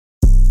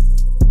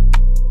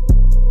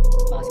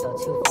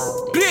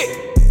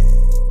Blit.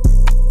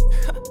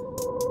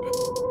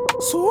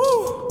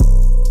 Swoo.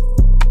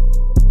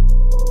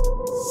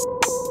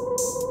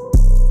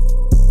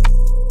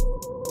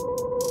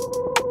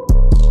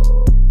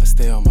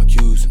 Stay on my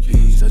Q's and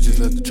P's. I just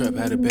left the trap,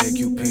 had a bad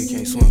QP.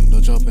 Can't swim,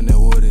 don't jump in that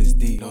water, it's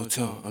deep. No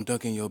tongue, I'm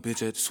ducking your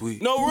bitch at the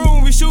suite. No room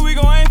when we shoot, we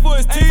gon' aim for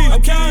his teeth.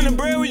 I'm counting the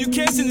bread when you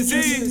catching the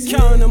Z's.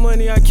 Counting the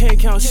money, I can't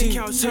count sheep.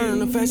 Turn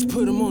the facts,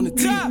 put them on the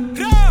T.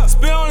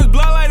 Spit on his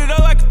block, light it up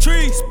like a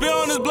tree. Spit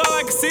on his block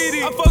like a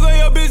CD. I fuck on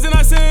your bitch and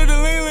I send her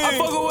to Leland. I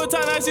fuck her one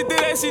time, now she think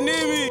that she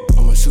need me.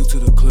 I'ma shoot to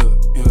the clip,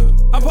 yeah.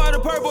 I'm part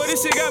of the purple,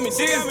 this shit got me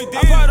dizzy.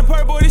 I'm part of the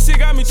purple, this shit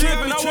got me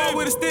tripping. I walk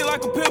with a stick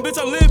like a pimp, bitch,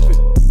 I'm limping.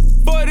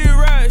 Fuck this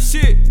rap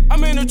shit.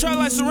 I'm in the trap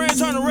like Saran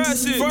trying to rap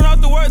shit. Front off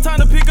the work, time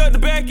to pick up the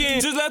back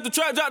end. Just left the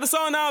trap, drop the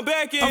song, now I'm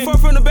back in. I'm far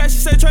from the back, she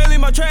say Trey, leave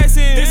my tracks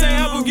in. This ain't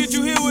helping get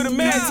you here with a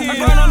mat 10. I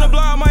grind on the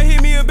block, might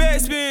hit me a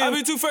backspin. I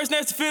be too first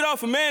snatch to fit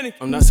off a manic.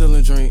 I'm not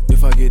selling drink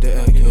if I get the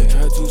act. Don't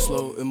try too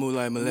slow, it move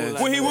like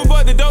molasses. When he whip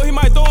up the dough, he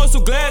might throw on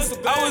some glasses.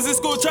 I was in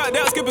school, trap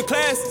down, skipping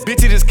classes.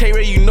 Bitch, this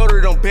Kred, you know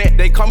that I'm back.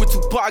 They call me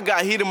Tupac, I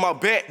got hit in my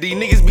back. These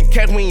niggas be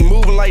catching, we ain't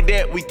moving like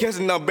that. We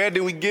catching our bad,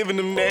 then we giving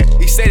them that.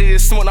 He said it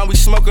is smoke, now we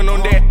smoking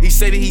on that. He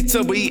said that he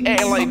tough, but he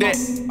acting like that.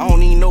 I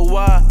don't even know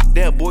why.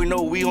 That boy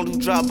know we don't do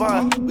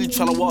drive-by. We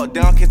tryna walk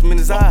down, catch him in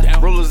his eye.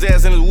 Roll his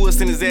ass in his woods,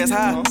 send his ass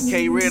high.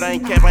 Kred, I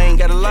ain't cap, I ain't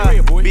gotta lie.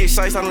 Bitch,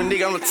 shice on the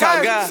nigga, I'm the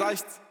top guy.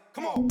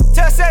 Come on.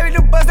 Tell Savvy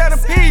to bust out a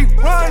P.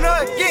 Run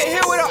up, get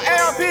hit with an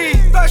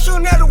ARP. Start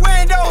shooting out the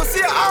window,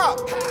 see a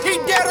op. He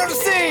dead on the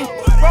scene.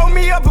 Roll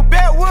me up a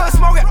backwood,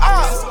 smoking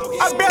ops.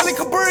 I barely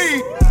could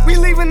breathe. We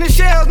leaving the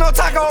shells, no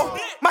taco.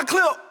 My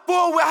clip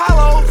full with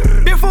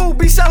hollow. Big fool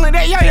be selling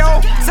that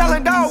yo-yo.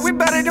 Selling dog, we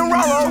better than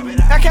Rollo.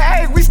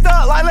 AKA, we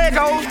stuck like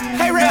Legos.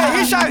 Hey, Red,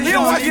 he shot, he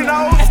don't want you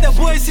know. That's that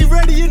boy, is he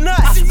ready or not?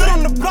 I spit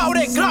on the block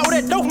with that Glock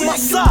with that dope in my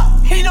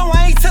sock. He know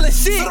I ain't telling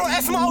shit. So don't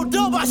ask my old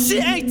dog about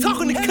shit, I ain't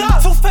talking to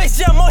cops.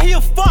 Two-face Jamo, he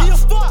a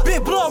fox.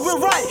 Big blood, real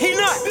right, he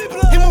not.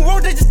 Him and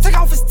Road, they just took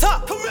off his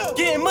top.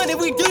 Getting money,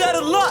 we do that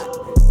a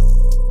lot.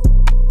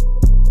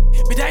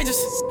 Be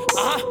dangerous,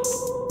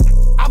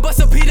 I bust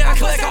a P down,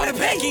 collect all the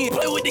back end.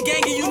 Play with the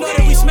gang and you know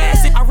that we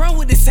smash it. I run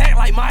with the sack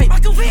like Mike.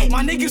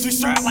 My niggas we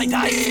strapped like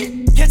dice.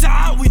 Catch a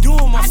out, we do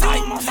 'em on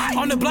sight.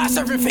 On the block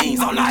serving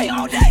fiends all night.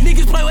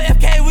 Niggas play with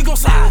FK, we gon'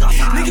 slide.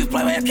 Niggas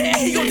play with FK,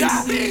 he gon'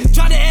 die.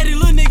 Try to edit,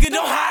 little nigga,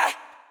 don't hide.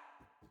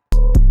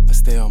 I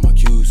stay on my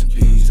Q's and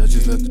P's. I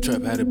just left the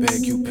trap, had a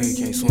bad QP.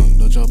 Can't swim,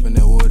 don't jump in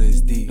that water,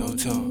 it's deep. No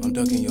tongue, I'm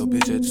ducking your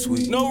bitch at the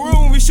suite. No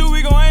room when we shoot,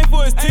 we gon' aim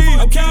for his teeth.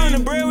 I'm counting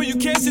the bread when you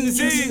catching the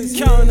Z's.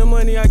 Counting the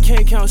money, I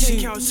can't count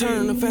sheep.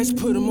 Turn the facts,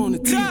 put them on the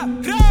T.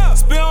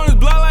 Spit on his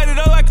block, light it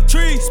up like a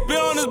tree. Spit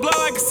on his block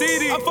like a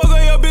CD. I fuck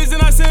on your bitch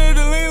and I send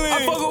her to Leland.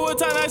 I fuck her one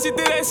time, now she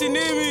think that she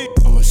need me.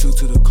 I'ma shoot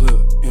to the clip,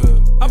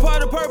 yeah. I'm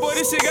part of the purple,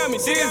 this shit got me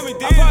dizzy.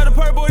 I'm part of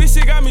the purple, this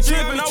shit got me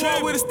tripping. I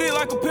walk with a stick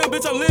like a pimp,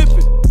 bitch, I'm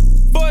limping.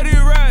 Fuck this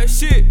rap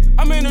shit.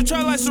 I'm in the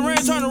trap like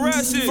Saran trying to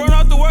rap shit. Front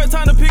off the work,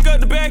 time to pick up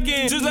the back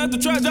end. Just left the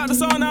trap, drop the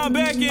song, now I'm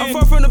back in. I'm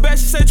far from the back,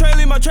 she say Trey,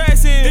 leave my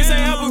tracks in. This ain't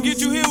helping get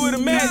you here with a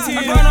mat 10.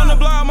 I grind on the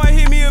block, might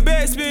hit me a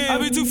backspin. I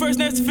be too first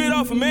snatch to fit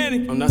off a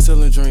manic. I'm not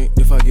selling drink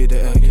if I get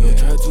the act. Don't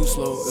try too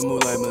slow, it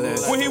move like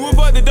molasses. When he whip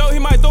up the dough, he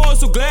might throw on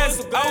some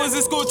glasses. I was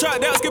in school,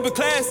 trap down, skipping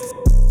classes.